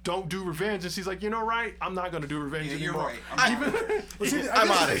like, don't do revenge, and she's like, you know, right? I'm not gonna do revenge Yeah, you're anymore. right.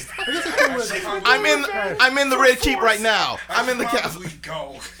 I'm honest. I'm I'm in the Red Keep right now. I'm in the castle. We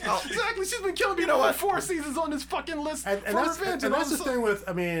go. Exactly, she's been killing people for 4 seasons on this fucking list And for that's, revenge. and that's the also- thing with,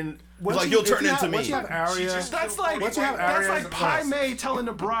 I mean, once like, you- you'll if turn you into have, me. Once you have Arya, That's like Once you have that's Arya- like Pai Mei telling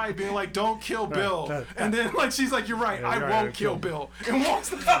the bride, being like, "Don't kill Bill," right. and then like she's like, "You're right, I you're won't right, kill kill Bill," and walks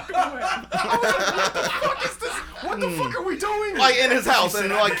the fuck away. I was like, "What the fuck is this? What the fuck are we doing?" Like in his house and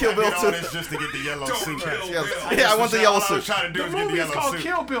like Kill Bill I did all too. this just to get the yellow Don't suit. kill Yeah, Bill. yeah, I want the yellow All I was suit. trying to do the is get the movie is yellow called suit.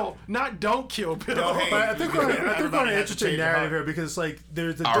 Kill Bill, not Don't Kill Bill. Yo, hey, But I think we're on Everybody an has to interesting change their narrative heart. here because like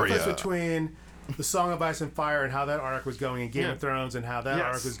there's the Arya. difference between the Song of Ice and Fire and how that arc was going in Game Yeah. of Thrones and how that Yes.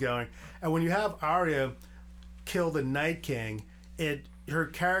 arc was going. And when you have Arya kill the Night King, her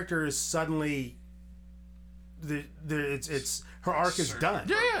character is suddenly it's her arc is done.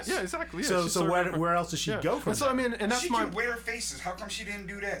 Yeah, exactly. Yeah, So she's so serving where else does she yeah. go from And so I that? mean, and that's She my. can wear faces. How come she didn't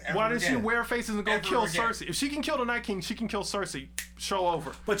do that? Ever Why did she again? wear faces and go Ever kill again. Cersei? If she can kill the Night King, she can kill Cersei. Show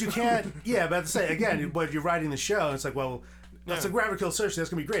over. But you can't. Yeah, but to say again, but you're writing the show, and it's like, well, let's Yeah. grab her, kill Cersei. That's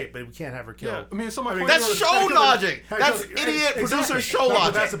gonna be great, but we can't have her kill. Yeah, I mean, so my point That's is- show logic. Hey, That's look, idiot exactly. producer show But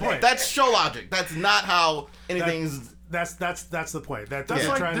logic. that's the point. That's show logic. That's not how anything's. That's the point. That's That's they're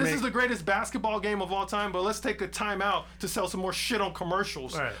like trying to this make. is the greatest basketball game of all time, but let's take a time out to sell some more shit on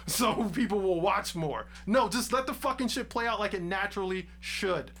commercials Right. so people will watch more. No, just let the fucking shit play out like it naturally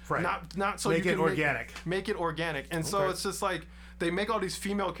should. Right. Not so Make you it can organic. Make it organic. And so it's just like they make all these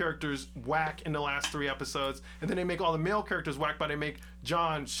female characters whack in the last 3 episodes, and then they make all the male characters whack, but they make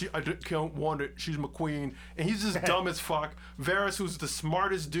John, I can't want it, she's McQueen, and he's just dumb as fuck. Varys, who's the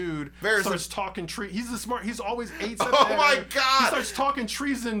smartest dude, Varys starts is- talking he's always 8 steps Oh ahead. my God. He starts talking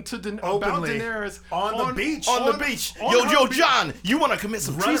treason to about Openly. Daenerys On the beach. On the beach. on Yo, her beach. John, you want to commit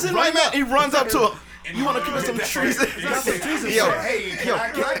some treason run right now? up. He runs up to him. You want to commit some treason? Yo, Hey, can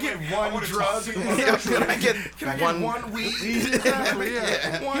I get one drug? yo, can I get one weed? Exactly,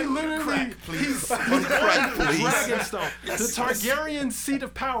 yeah. One He literally crack, please. one crack, please? Dragonstone. The Targaryen seat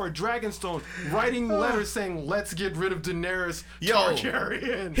of power, Dragonstone, writing letters saying, "Let's get rid of Daenerys Yo.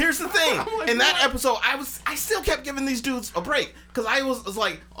 Targaryen." Here's the thing. I'm like, In that what? episode, I still kept giving these dudes a break because I was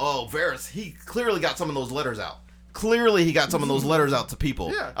like, oh, Varys, he clearly got some of those letters out. Clearly, he got some of those letters out to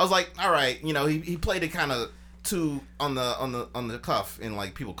people. Yeah. I was like, all right, you know, he played it kind of too on the cuff, and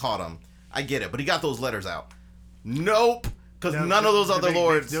like people caught him. I get it, but he got those letters out. Nope, because No, none of those the other big-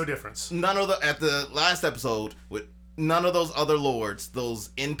 lords. no difference. None of at the last episode with none of those other lords, those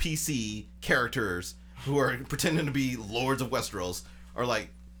NPC characters who are pretending to be lords of Westeros, are like,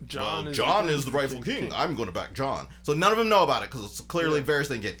 Jon is John the is the rightful king. I'm going to back John. So none of them know about it because clearly Varys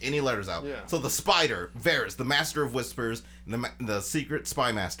didn't get any letters out. Yeah. So the spider, Varys, the master of whispers, the secret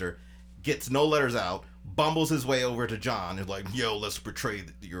spy master, gets no letters out, bumbles his way over to John, and like, yo, let's betray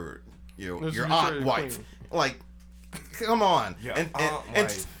your Let's your betray aunt the wife. queen. Like, come on. Yeah, and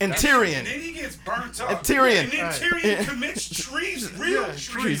wife. Tyrion. Then he gets burnt up. And Tyrion. And then Tyrion commits treason, real Yeah,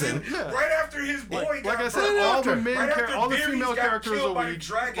 treason, yeah. right after his boy got Like I said, burnt all up. the main Right after all the Varys female got characters killed are by a weak.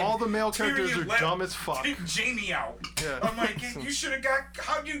 dragon, All the male characters Tyrion are let dumb as fuck. Jamie out. Yeah. I'm like, you should have got.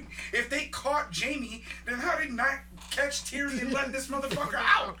 If they caught Jamie, then how did not catch Tyrion letting this motherfucker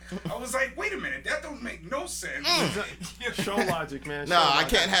out? I was like, wait a minute, that don't make no sense. Show logic, man. No, Show I logic.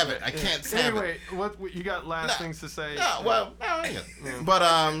 can't have it. I can't have it. Anyway, what you got last things to say? No, well, no, I ain't got-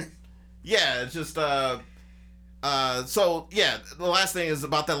 but yeah, it's just so yeah, the last thing is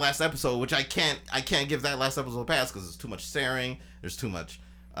about that last episode, which I can't give that last episode a pass because there's too much staring. There's too much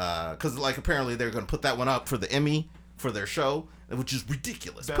because like apparently they're gonna put that one up for the Emmy for their show, which is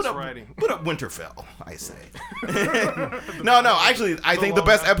ridiculous. Best put up writing. Put up Winterfell, I say. no, actually, I think the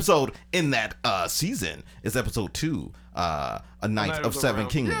best episode in that season is episode 2. A Night of the Seven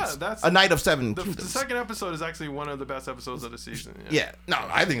Round. Kingdoms. Yeah, that's A Night of Seven the Kingdoms. second episode is actually one of the best episodes of the season. Yeah, no,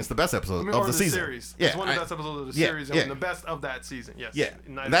 I think it's the best episode I mean, of or the season. series. Yeah, It's one of the best episodes of the yeah, series yeah. and the best of that season. Yes. Yeah,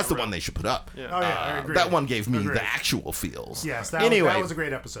 Night of that's the Round. one they should put up. Yeah. Oh yeah, I agree. That one gave me Agreed. the actual feels. Yes, that, anyway, that was a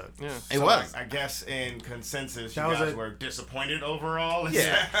great episode. Yeah. it So was. I guess in consensus, That you was guys a- were disappointed overall. It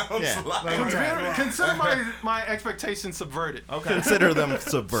Yeah, sounds yeah. like. Consider my expectations subverted. Okay. Consider them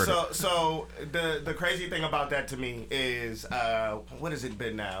subverted. So the crazy thing about that to me is what has it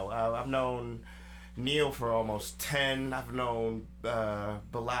been now? I've known Neil for almost 10. I've known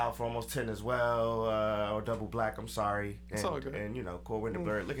Bilal for almost 10 as well, or Double Black, I'm sorry. And, It's all good. And, you know, Core Winter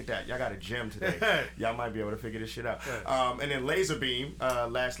Blurred. Look at that. Y'all got a gem today. Y'all might be able to figure this shit out. And then Laserbeam,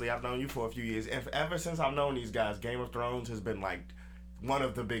 lastly, I've known you for a few years. And ever since I've known these guys, Game of Thrones has been, like, one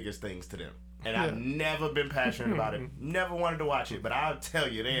of the biggest things to them. And I've never been passionate about it. Never wanted to watch it. But I'll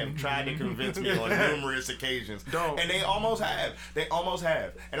tell you, they have tried to convince me on numerous occasions. And they almost have. They almost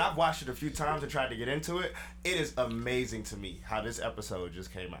have. And I've watched it a few times and tried to get into it. It is amazing to me how this episode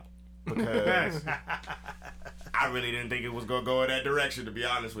just came out. Because I really didn't think it was going to go in that direction, to be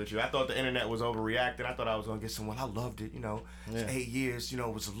honest with you. I thought the internet was overreacting. I thought I was going to get someone. I loved it, you know. It's 8 years, you know,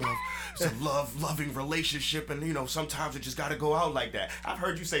 it was a loving relationship, and, you know, sometimes it just got to go out like that. I've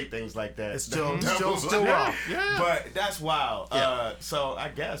heard you say things like that. It's still Still wrong. Yeah. But that's wild. Yeah. So I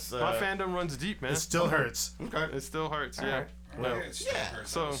guess. My fandom runs deep, man. It still hurts. Okay. It still hurts. All Yeah. right. No. Yeah, it's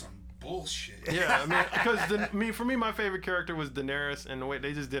So- some bullshit. Yeah, I mean, because for me, my favorite character was Daenerys, and the way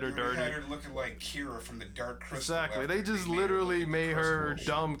they just did her They dirty. had her looking like Kira from the Dark Crystal. Exactly. after They just made literally look made like her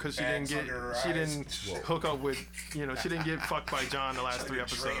Crystal. dumb because she didn't Bags under her she eyes. didn't hook up with, you know, she didn't get fucked by John the last 3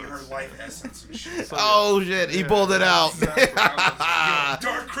 Drain her episodes. life essence and shit. So, Oh shit, he pulled it out.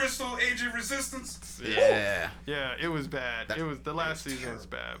 Dark Crystal, Age of Resistance. Yeah. yeah, it was bad. It was the last season was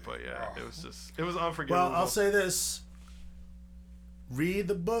bad, but yeah, it was unforgivable. Well, I'll say this. Read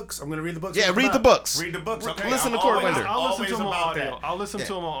the books. I'm going to read the books. Yeah, read the books. Read the books, okay? Listen I'm to Court always- Winder. I'll listen to always him on about audio. that. I'll listen to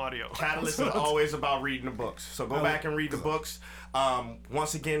him on audio. Catalyst is always about reading the books. So go back and read the books.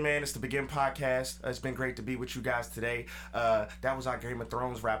 Once again, man, it's the Begin Podcast. It's been great to be with you guys today. That was our Game of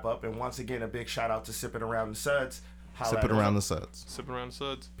Thrones wrap up. And once again, a big shout out to Sipping Around the Suds. Holla Sipping at us. around the suds. Sipping around the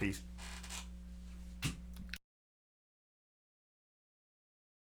suds. Peace.